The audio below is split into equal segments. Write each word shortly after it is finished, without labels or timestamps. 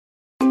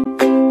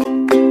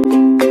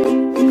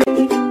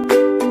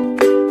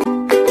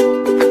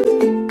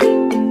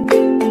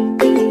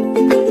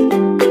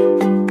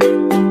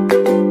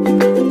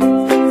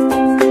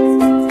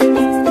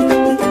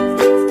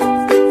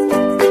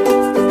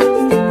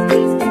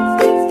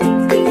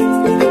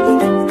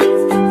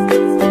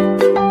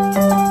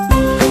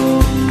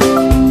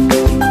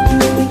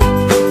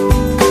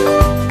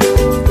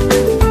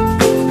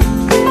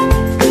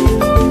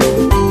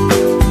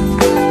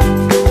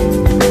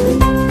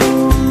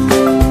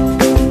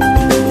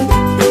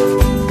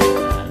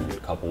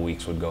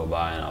go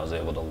by and I was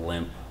able to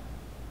limp,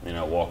 you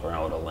know, walk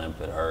around with a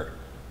limp. It hurt.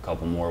 A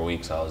couple more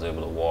weeks I was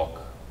able to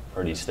walk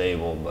pretty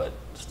stable, but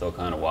still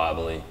kind of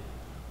wobbly.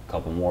 A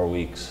couple more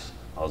weeks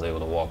I was able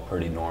to walk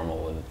pretty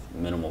normal with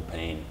minimal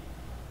pain.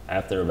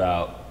 After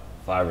about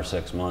 5 or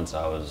 6 months,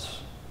 I was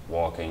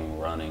walking,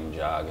 running,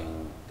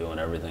 jogging, doing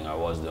everything I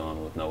was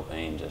doing with no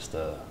pain, just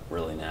a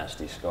really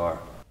nasty scar.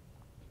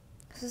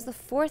 This is the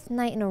 4th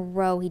night in a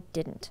row he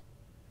didn't.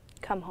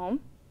 Come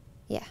home?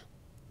 Yeah.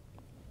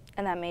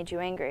 And that made you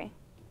angry?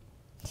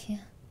 Yeah.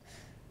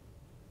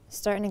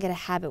 Starting to get a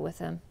habit with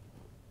him.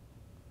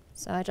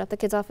 So I dropped the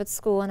kids off at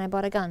school and I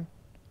bought a gun.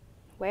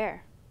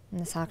 Where? In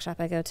this hock shop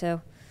I go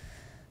to.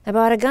 I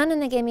bought a gun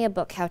and they gave me a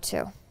book, how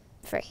to.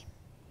 Free.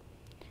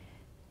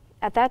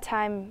 At that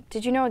time,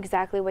 did you know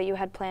exactly what you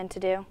had planned to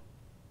do?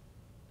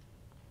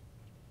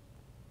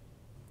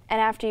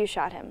 And after you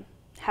shot him,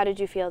 how did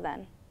you feel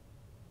then?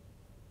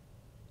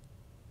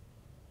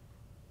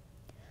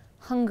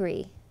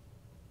 Hungry.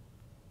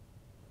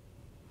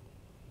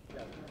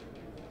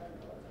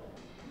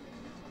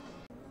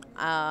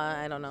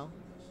 I don't know.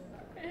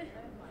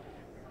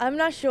 I'm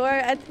not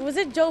sure. Was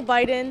it Joe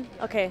Biden?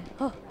 Okay.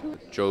 Oh.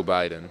 Joe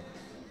Biden.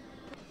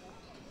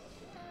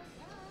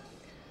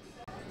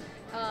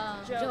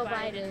 Joe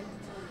Biden.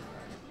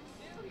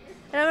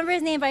 I don't remember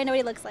his name, but I know what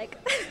he looks like.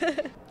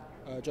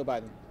 Joe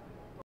Biden.